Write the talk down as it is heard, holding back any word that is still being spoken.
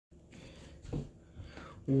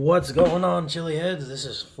What's going on, chili heads? This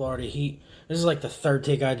is Florida Heat. This is like the third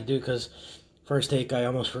take I had to do because first take I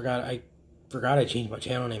almost forgot. I forgot I changed my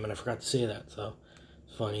channel name and I forgot to say that. So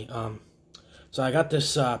it's funny. So I got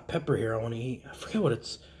this pepper here I want to eat. I forget what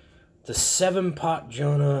it's. The 7-pot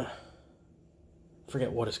Jonah. I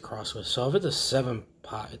forget what it's crossed with. So if it's a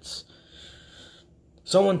 7-pot, it's.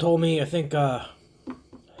 Someone told me. I think.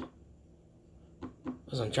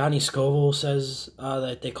 Johnny Scoville says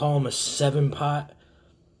that they call him a 7-pot.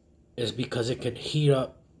 Is because it could heat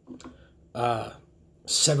up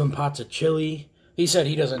 7 pots of chili. He said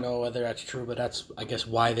he doesn't know whether that's true, but that's, I guess,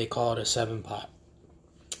 why they call it a 7-pot.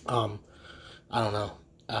 I don't know.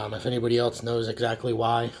 If anybody else knows exactly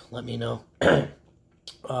why, let me know.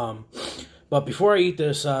 But before I eat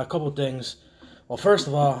this, a couple things. Well, first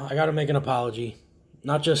of all, I got to make an apology.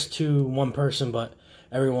 Not just to one person, but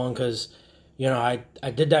everyone, because, you know,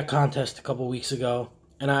 I did that contest a couple weeks ago.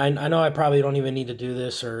 And I know I probably don't even need to do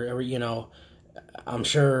this, or you know, I'm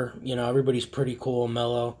sure, you know, everybody's pretty cool and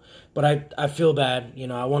mellow. But I feel bad, you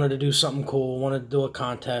know, I wanted to do something cool, wanted to do a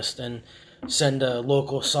contest and send a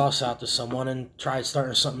local sauce out to someone and try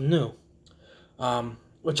starting something new.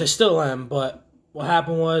 Which I still am, but what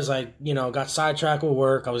happened was I, you know, got sidetracked with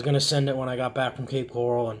work. I was going to send it when I got back from Cape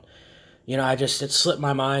Coral, and, you know, it slipped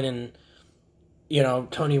my mind, and, you know,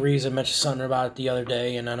 Tony Reeves had mentioned something about it the other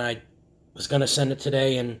day, and then I was going to send it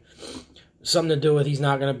today, and something to do with he's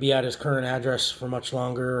not going to be at his current address for much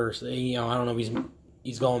longer, or, you know, I don't know if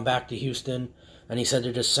he's going back to Houston, and he said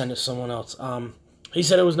to just send it to someone else. He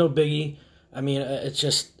said it was no biggie. I mean, it's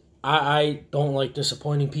just, I don't like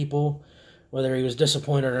disappointing people, whether he was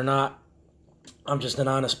disappointed or not. I'm just an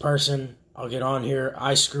honest person. I'll get on here.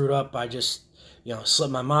 I screwed up. I just, you know,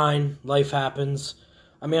 slipped my mind. Life happens.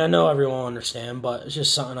 I mean, I know everyone will understand, but it's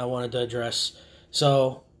just something I wanted to address.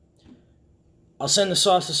 So I'll send the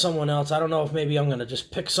sauce to someone else. I don't know if maybe I'm going to just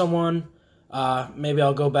pick someone. Maybe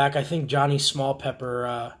I'll go back. I think Johnny Small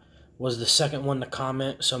Pepper was the second one to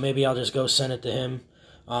comment, so maybe I'll just go send it to him.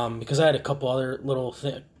 Because I had a couple other little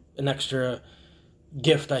an extra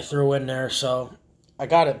gift I threw in there, so I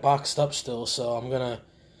got it boxed up still, so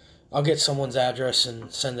I'll get someone's address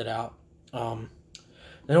and send it out. Then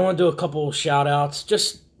I want to do a couple shout-outs,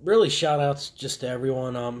 just really shout-outs just to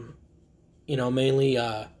everyone, you know, mainly,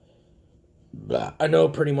 I know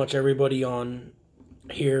pretty much everybody on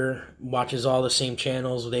here watches all the same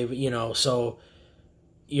channels. They've, you know, so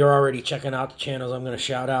you're already checking out the channels I'm going to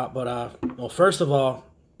shout out. But, well, first of all,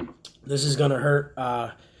 this is going to hurt.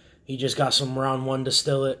 He just got some round 1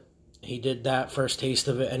 distillate. He did that first taste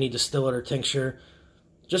of it, any distillate or tincture.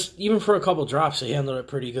 Just even for a couple drops, he handled it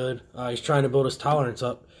pretty good. He's trying to build his tolerance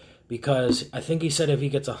up because I think he said if he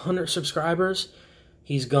gets 100 subscribers,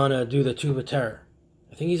 he's going to do the Tube of Terror.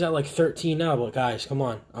 I think he's at like 13 now, but guys, come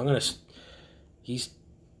on.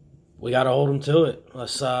 We got to hold him to it.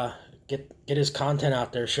 Let's get his content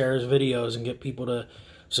out there, share his videos, and get people to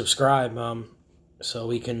subscribe so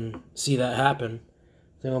we can see that happen.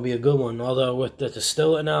 I think it'll be a good one. Although with the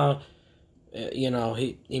distillate now, you know,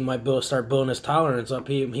 he might start building his tolerance up.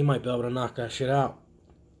 He might be able to knock that shit out.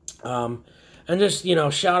 And just, you know,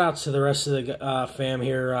 shout outs to the rest of the fam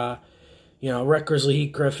here. You know, Rhett Grizzly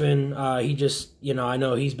Heat Griffin, he just, you know, I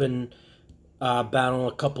know he's been battling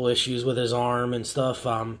a couple issues with his arm and stuff,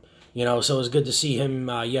 you know, so it was good to see him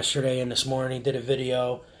yesterday and this morning. He did a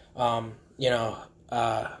video, you know,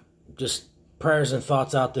 just prayers and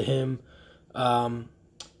thoughts out to him.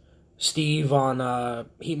 Steve on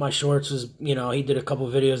Heat My Shorts was, you know, he did a couple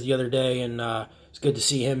videos the other day, and it's good to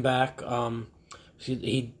see him back.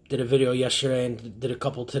 He did a video yesterday and did a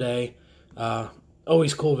couple today.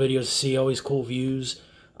 Always cool videos to see, always cool views,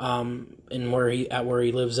 and where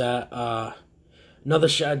he lives at. Another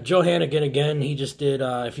shot, Joe Hannigan again. He just did.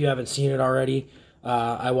 If you haven't seen it already,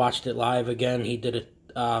 I watched it live again. He did it,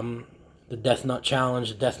 the Death Nut Challenge,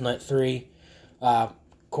 the Death Nut 3. Of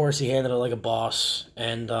course, he handled it like a boss,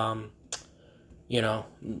 and you know,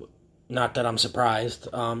 not that I'm surprised.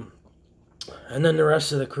 And then the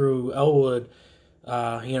rest of the crew, Elwood.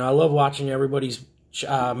 You know, I love watching everybody's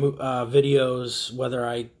videos,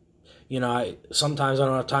 whether sometimes I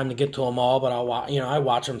don't have time to get to them all, but I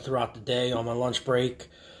watch them throughout the day on my lunch break.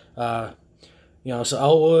 You know, so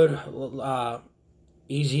Elwood,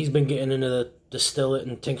 he's been getting into the distillate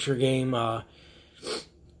and tincture game.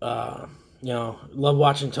 You know, love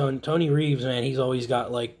watching Tony Reeves, man. He's always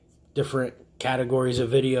got like different categories of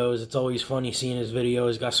videos. It's always funny seeing his videos.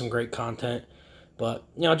 He's got some great content. But,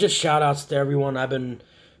 you know, just shout outs to everyone I've been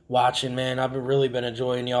watching, man. I've really been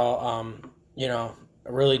enjoying y'all. You know,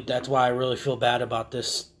 that's why I really feel bad about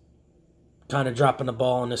this kind of dropping the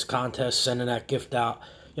ball in this contest, sending that gift out.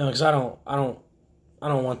 You know, because I don't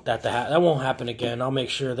want that to happen. That won't happen again. I'll make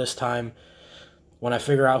sure this time, when I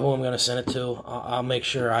figure out who I'm going to send it to, I'll make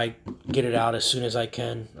sure I get it out as soon as I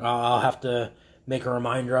can. I'll have to make a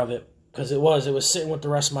reminder of it, because it was sitting with the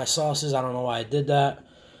rest of my sauces. I don't know why I did that.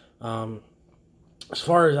 As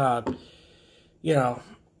far as, you know,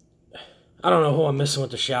 I don't know who I'm missing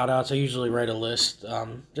with the shout-outs. I usually write a list.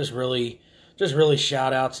 Just really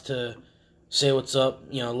shout-outs to say what's up.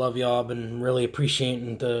 You know, love y'all. Been really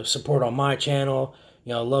appreciating the support on my channel.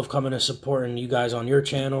 You know, love coming and supporting you guys on your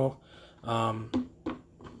channel. Trying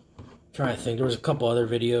to think. There was a couple other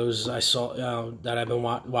videos I saw that I've been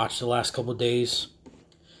watched the last couple days.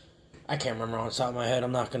 I can't remember on the top of my head.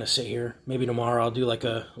 I'm not going to sit here. Maybe tomorrow I'll do like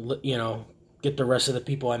a, you know, get the rest of the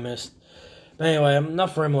people I missed. But anyway, I'm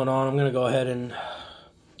enough rambling on. I'm going to go ahead and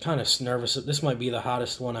kind of nervous. This might be the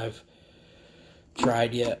hottest one I've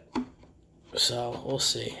tried yet. So, we'll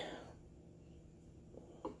see.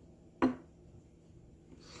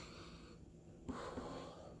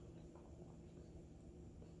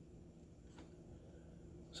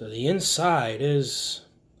 So the inside is,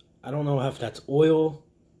 I don't know if that's oil.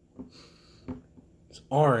 It's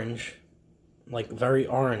orange, like very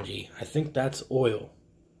orangey. I think that's oil.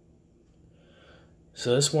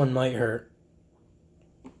 So this one might hurt.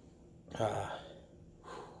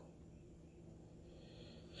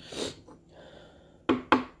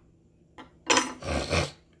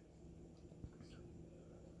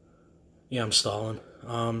 Yeah, I'm stalling.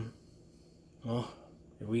 Well,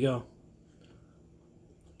 here we go.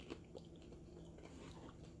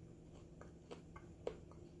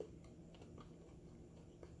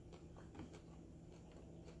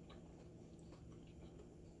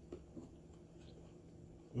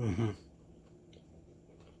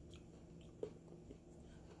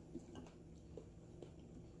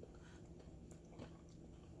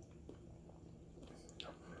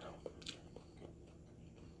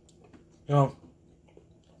 No.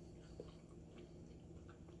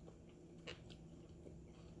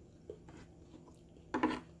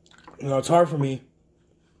 You know, it's hard for me,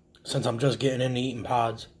 since I'm just getting into eating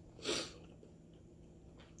pods.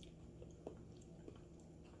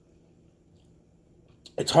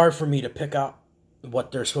 It's hard for me to pick out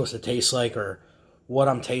what they're supposed to taste like or what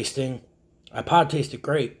I'm tasting. My pod tasted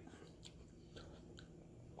great.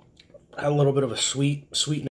 Had a little bit of a sweetness